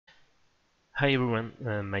Hi everyone,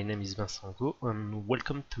 my name is Vincent Go and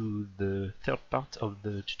welcome to the third part of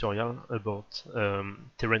the tutorial about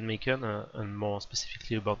Terrain Maker and more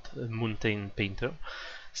specifically about Moutain Painter.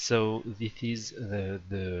 So this is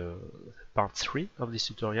the part 3 of this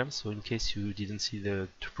tutorial, so in case you didn't see the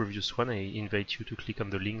previous one, I invite you to click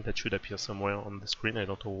on the link that should appear somewhere on the screen, I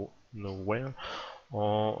don't know where,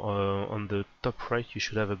 or on the top right you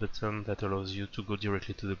should have a button that allows you to go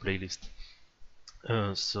directly to the playlist.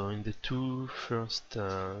 So in the two first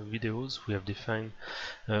videos we have defined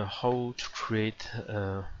how to create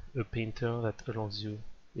a painter that allows you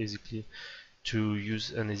basically to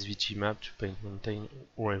use an SVG map to paint mountain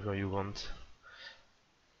wherever you want.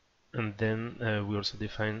 And then we also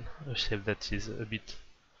define a shape that is a bit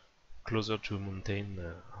closer to a mountain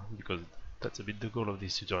because that's a bit the goal of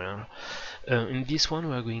this tutorial. In this one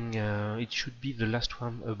we are going, it should be the last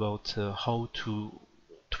one about how to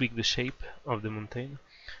tweak the shape of the mountain.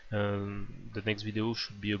 The next video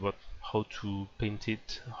should be about how to paint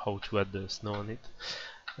it, how to add the snow on it.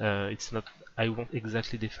 It's not, I won't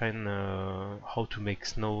exactly define how to make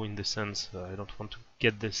snow in the sense, I don't want to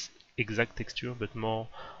get this exact texture, but more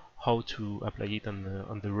how to apply it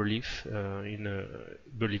on the relief in a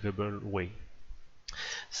believable way.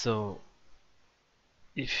 So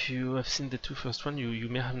if you have seen the two first one, you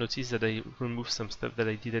may have noticed that I removed some stuff that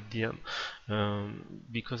I did at the end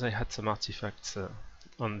because I had some artifacts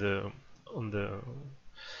on the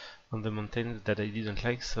mountain that I didn't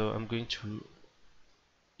like, so I'm going to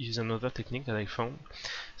use another technique that I found.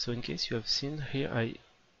 So in case you have seen here,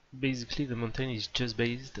 basically the mountain is just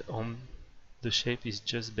based on the shape is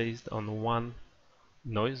just based on one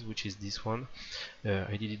noise, which is this one.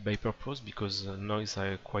 I did it by purpose because noise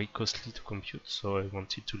are quite costly to compute, so I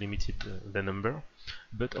wanted to limit it, the number.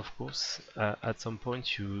 But of course, at some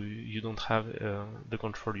point you don't have the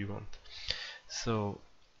control you want. So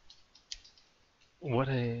what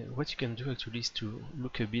you can do actually is to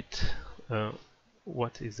look a bit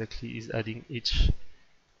what exactly is adding each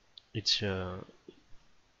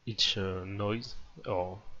noise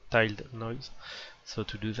or tiled noise. So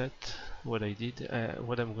to do that, what I did,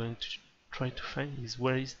 what I'm going to try to find is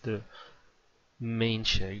where is the main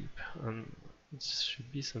shape, and it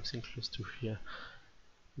should be something close to here,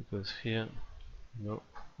 because here, no,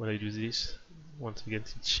 when I do this, once again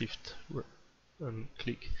it's shift and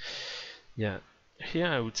click. Yeah, here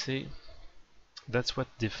I would say that's what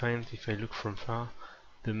defines, if I look from far,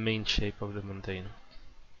 the main shape of the mountain.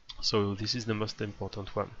 So this is the most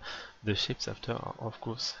important one. The shapes after are of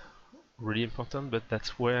course really important, but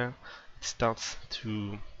that's where it starts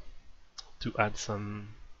to add some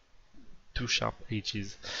too sharp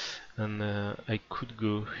edges. And I could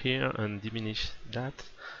go here and diminish that,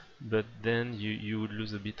 but then you would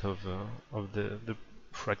lose a bit of the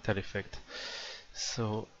fractal effect.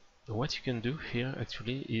 So what you can do here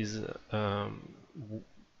actually is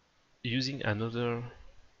using another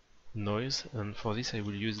noise, and for this I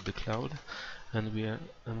will use the cloud, and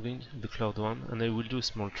I'm going to the cloud one, and I will do a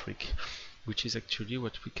small trick, which is actually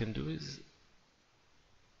what we can do is,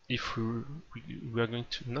 if we are going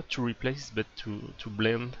to not to replace but to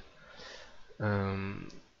blend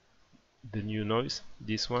the new noise,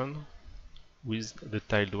 this one, with the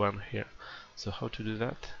tiled one here. So how to do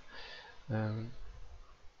that?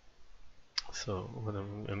 So what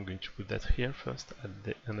I'm going to put that here first at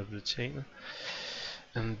the end of the chain,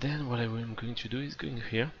 and then what I'm going to do is going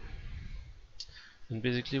here, and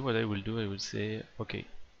basically what I will do, I will say, okay,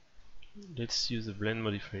 let's use the blend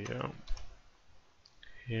modifier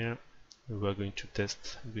here. We are going to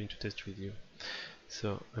test. I'm going to test with you.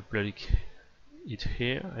 So I plug it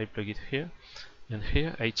here, I plug it here, and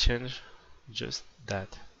here I change just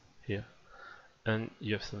that here, and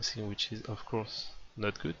you have something which is of course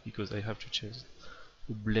not good because I have to change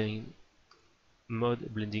the blending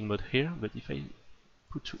mode here. But if I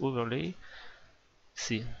put to overlay,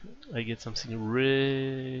 see, I get something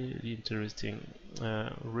really interesting.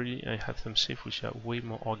 Really, I have some shapes which are way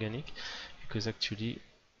more organic, because actually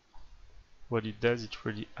what it does, it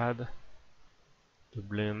really add the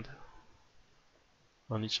blend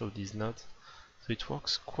on each of these nodes, so it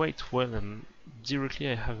works quite well, and directly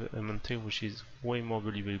I have a mountain which is way more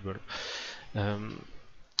believable.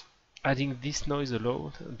 Adding this noise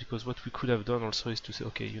allowed, because what we could have done also is to say,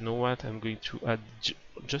 okay, you know what, I'm going to add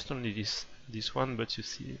just only this one, but you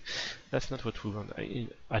see, that's not what we want.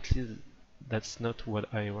 At least that's not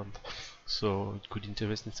what I want. So it could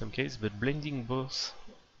interest in some case, but blending both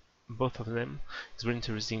of them is very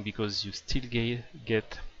interesting, because you still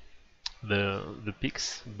get the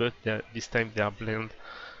peaks, but this time they are blended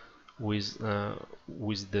with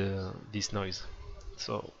this noise.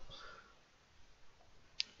 So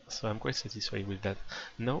So I'm quite satisfied with that.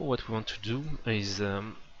 Now what we want to do is,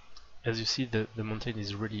 as you see, the mountain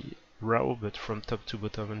is really raw, but from top to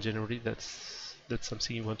bottom, and generally that's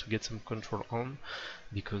something you want to get some control on,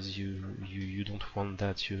 because you don't want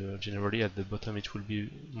that. You generally at the bottom it will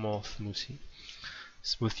be more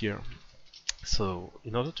smoother. So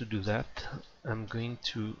in order to do that, I'm going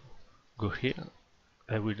to go here.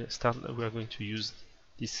 We are going to use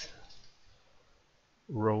this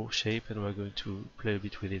raw shape, and we're going to play a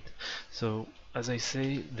bit with it. So as I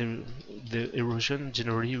say, the erosion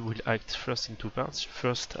generally will act first in two parts.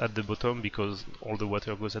 First at the bottom, because all the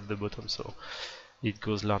water goes at the bottom, so it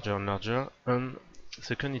goes larger and larger, and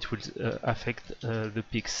second it will affect the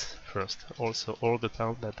peaks first, also all the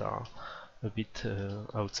parts that are a bit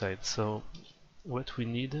outside. So what we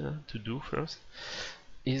need to do first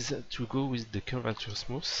is to go with the Curvature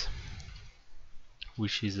Smooth,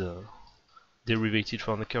 which is derivated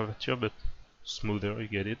from the curvature, but smoother. You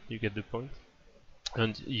get it, you get the point.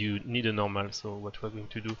 And you need a normal, so what we're going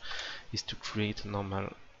to do is to create a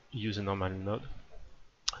normal, use a normal node.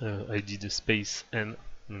 I did a space and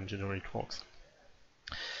generally it works.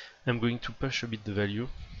 I'm going to push a bit the value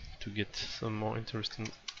to get some more interesting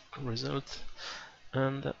results,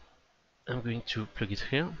 and I'm going to plug it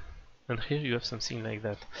here, and here you have something like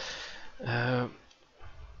that.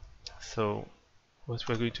 So what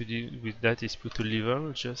we're going to do with that is put a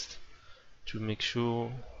level just to make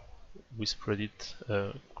sure we spread it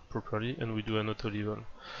properly, and we do an auto level,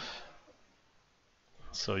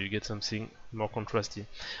 so you get something more contrasty.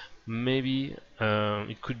 Maybe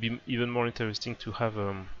it could be even more interesting to have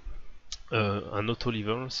an auto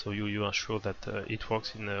level, so you are sure that it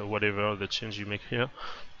works in whatever the change you make here,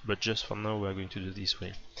 but just for now we are going to do this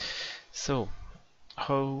way. So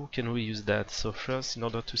how can we use that? So first, in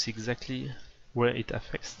order to see exactly where it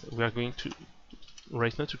affects, we are going to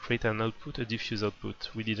right now to create an output, a diffuse output.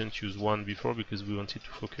 We didn't use one before because we wanted to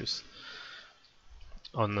focus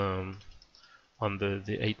on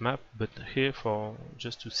the 8 map, but here for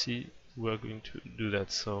just to see we are going to do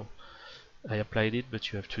that. So I applied it,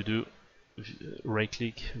 but you have to do right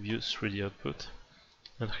click, view 3D output,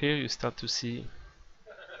 and here you start to see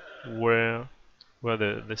where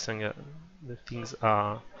the things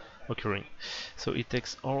are occurring. So it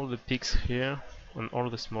takes all the peaks here and all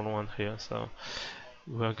the small one here. So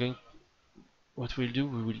we are going, what we'll do,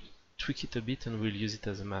 we will tweak it a bit and we'll use it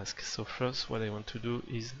as a mask. So first what I want to do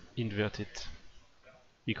is invert it,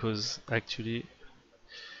 because actually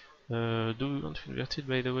do we want to invert it,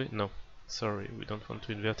 by the way? No, sorry, we don't want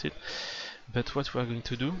to invert it. But what we are going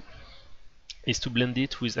to do is to blend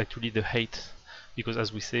it with actually the height, because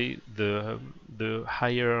as we say, the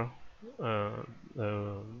higher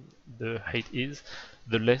the height is,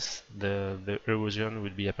 the less the erosion will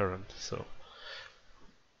be apparent. So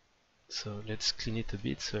let's clean it a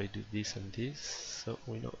bit. So I do this and this, so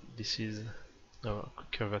we know this is our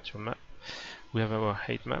curvature map. We have our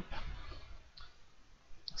height map,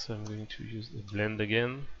 so I'm going to use the blend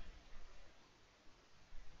again.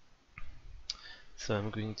 So I'm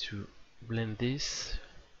going to blend this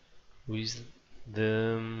with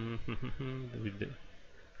the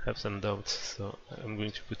have some doubts, so I'm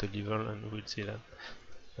going to put a level and we'll see that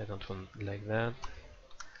I don't want like that.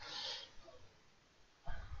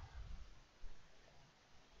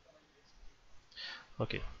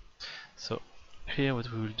 Okay, so here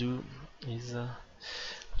what we will do is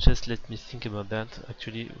just let me think about that.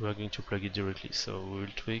 Actually we are going to plug it directly, so we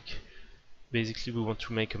will tweak. Basically we want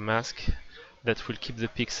to make a mask that will keep the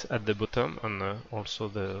peaks at the bottom and also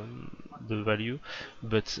the value,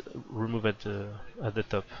 but remove at the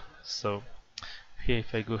top. So here,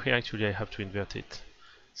 if I go here, actually I have to invert it.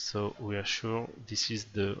 So we are sure this is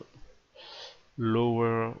the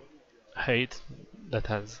lower height that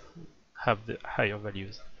have the higher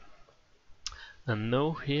values. And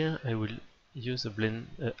now here I will use a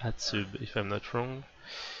blend add sub, if I'm not wrong.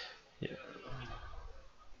 Yeah.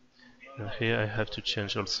 And here I have to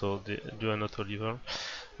change also do an auto level.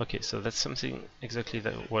 Okay, so that's something exactly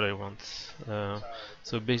what I want.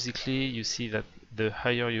 So basically you see that the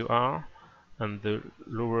higher you are and the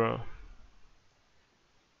lower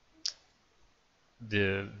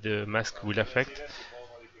the mask will affect,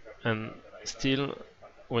 and still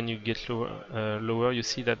when you get lower you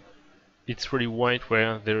see that it's really white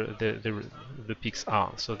where the peaks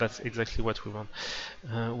are. So that's exactly what we want.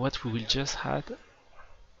 What we will just add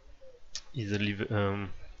is a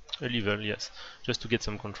level, yes, just to get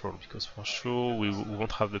some control, because for sure we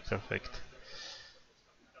won't have the perfect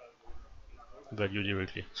value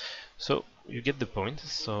directly. So you get the point.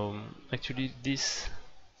 So actually this,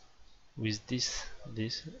 with this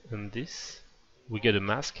and this, we get a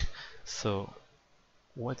mask. So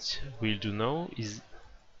what we'll do now is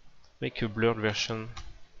make a blurred version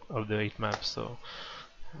of the height map. So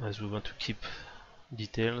as we want to keep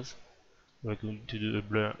details, we're going to do a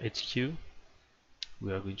blur HQ.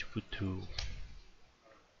 We are going to put to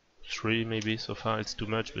 3 maybe. So far it's too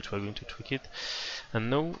much, but we're going to tweak it. And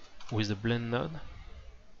now with the blend node,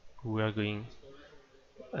 we are going,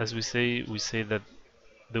 as we say that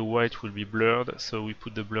the white will be blurred, so we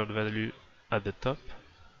put the blurred value at the top,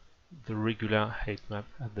 the regular height map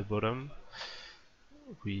at the bottom.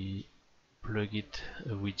 We plug it,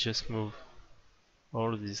 we just move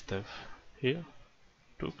all this stuff here,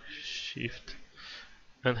 took shift,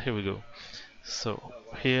 and here we go. So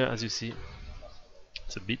here, as you see,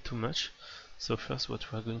 it's a bit too much. So first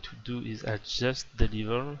what we're going to do is adjust the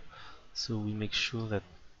level, so we make sure that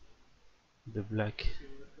the black,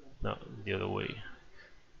 no, the other way,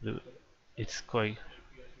 it's quite,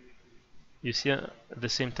 you see, at the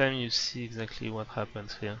same time you see exactly what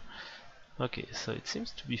happens here. Okay, so it seems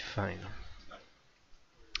to be fine.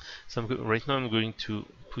 So right now I'm going to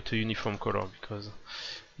put a uniform color, because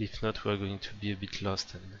if not we are going to be a bit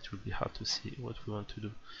lost and it will be hard to see what we want to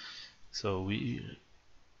do. So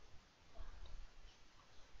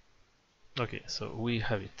okay, so we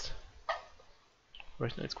have it.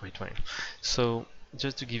 Right now it's quite fine. So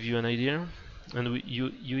just to give you an idea, and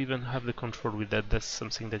you even have the control with that. That's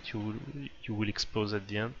something that you will expose at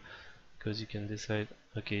the end, because you can decide,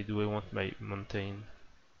 okay, do I want my mountain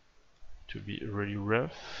to be really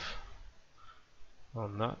rough or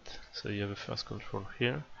not? So you have a first control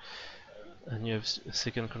here, and you have a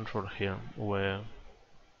second control here, where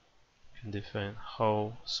you can define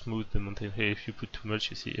how smooth the mountain. Here, if you put too much,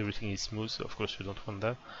 you see everything is smooth, so of course you don't want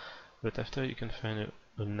that. But after, you can find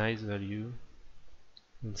a nice value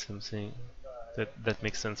and something that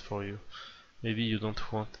makes sense for you. Maybe you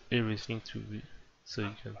don't want everything to be, so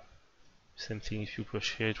you can, same thing, if you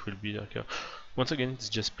push here it will be darker. Once again, it's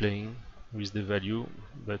just playing with the value,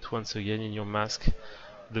 but once again, in your mask,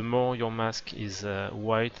 the more your mask is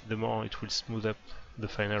white, the more it will smooth up the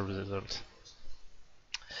final result.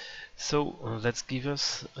 So let's give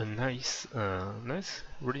us a nice,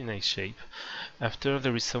 really nice shape. After,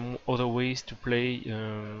 there is some other ways to play.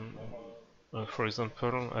 For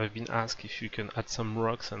example, I've been asked if you can add some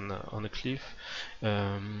rocks on a cliff.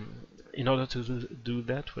 In order to do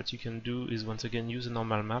that, what you can do is once again use a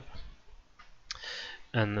normal map,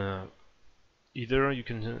 and either you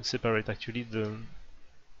can separate actually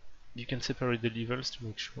you can separate the levels to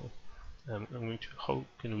make sure. I'm going to, how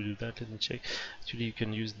can we do that? Let me check. Actually, you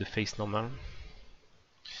can use the face normal,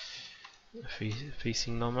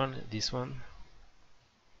 facing normal, this one.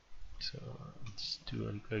 So just to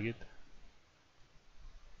unplug it.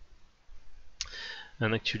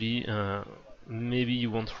 And actually, maybe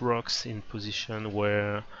you want rocks in position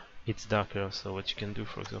where it's darker. So what you can do,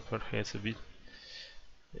 for example, here it's a bit,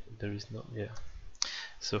 there is no, yeah.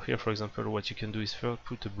 So here, for example, what you can do is first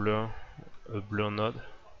put a blur node,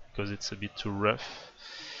 because it's a bit too rough.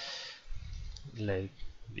 Like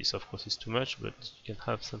this, of course, is too much, but you can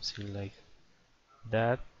have something like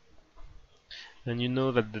that. And you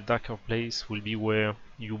know that the darker place will be where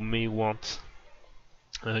you may want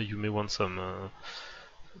some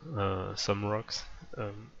rocks,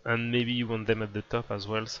 and maybe you want them at the top as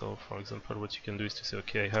well. So for example, what you can do is to say,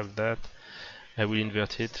 okay, I have that, I will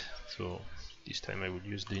invert it. So this time I will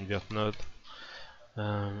use the invert node,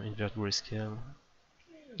 invert grayscale.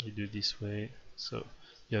 You do this way, so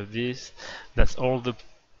you have this. That's all the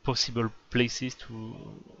possible places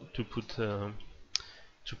to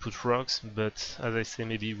put rocks, but as I say,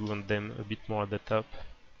 maybe we want them a bit more at the top.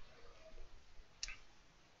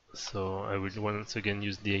 So I will once again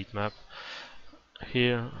use the height map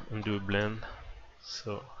here and do a blend.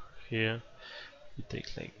 So here you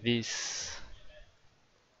take like this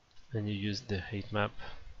and you use the height map.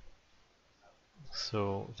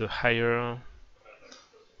 So the higher,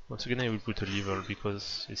 once again I will put a level,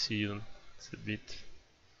 because you see it's a bit,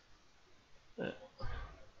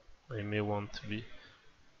 I may want to be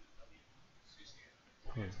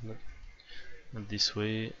not this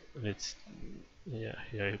way. Let's, yeah,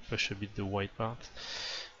 here I push a bit the white part,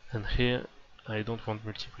 and here I don't want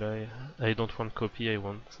multiply, I don't want copy, I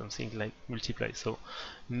want something like multiply. So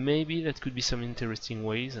maybe that could be some interesting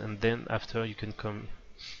ways, and then after you can come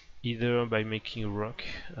either by making a rock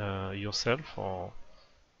yourself, or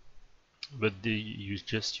you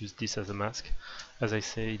just use this as a mask. As I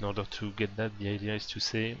say, in order to get that, the idea is to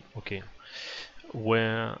say, okay,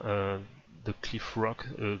 where the cliff rock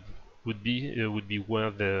would be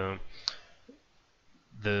where the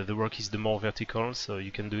rock is the more vertical. So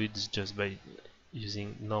you can do it just by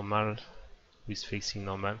using normal with facing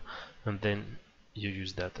normal, and then you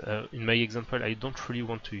use that. In my example, I don't really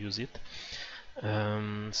want to use it.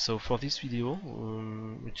 So for this video,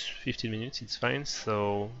 it's 15 minutes, it's fine.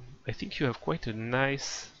 So I think you have quite a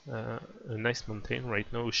nice mountain right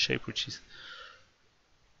now, a shape which is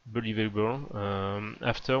believable.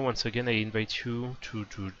 After, once again, I invite you to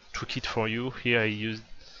tweak it for you. Here I used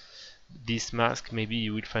this mask. Maybe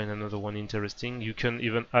you will find another one interesting. You can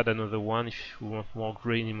even add another one if you want more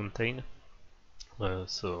grainy mountain.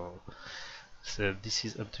 So this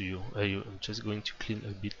is up to you. I'm just going to clean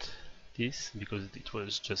a bit this because it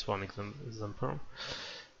was just for an example.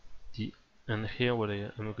 And here what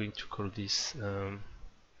I'm going to call this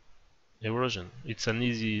erosion. It's an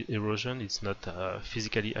easy erosion. It's not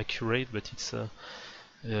physically accurate, but it's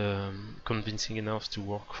convincing enough to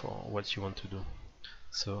work for what you want to do.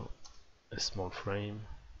 So a small frame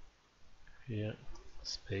here,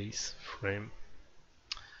 space, frame,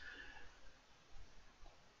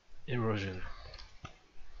 erosion.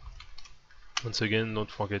 Once again, don't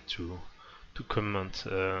forget to comment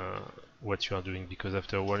what you are doing, because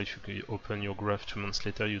after a while, if you open your graph 2 months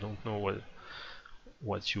later, you don't know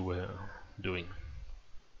what you were doing.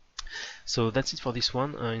 So that's it for this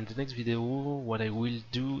one. In the next video, what I will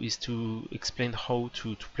do is to explain how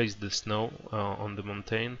to place the snow on the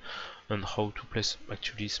mountain, and how to place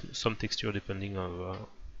actually some texture depending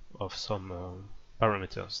of some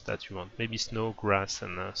parameters that you want. Maybe snow, grass,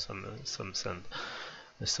 and some sand.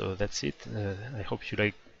 So that's it. I hope you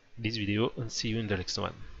like this video, and see you in the next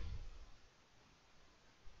one.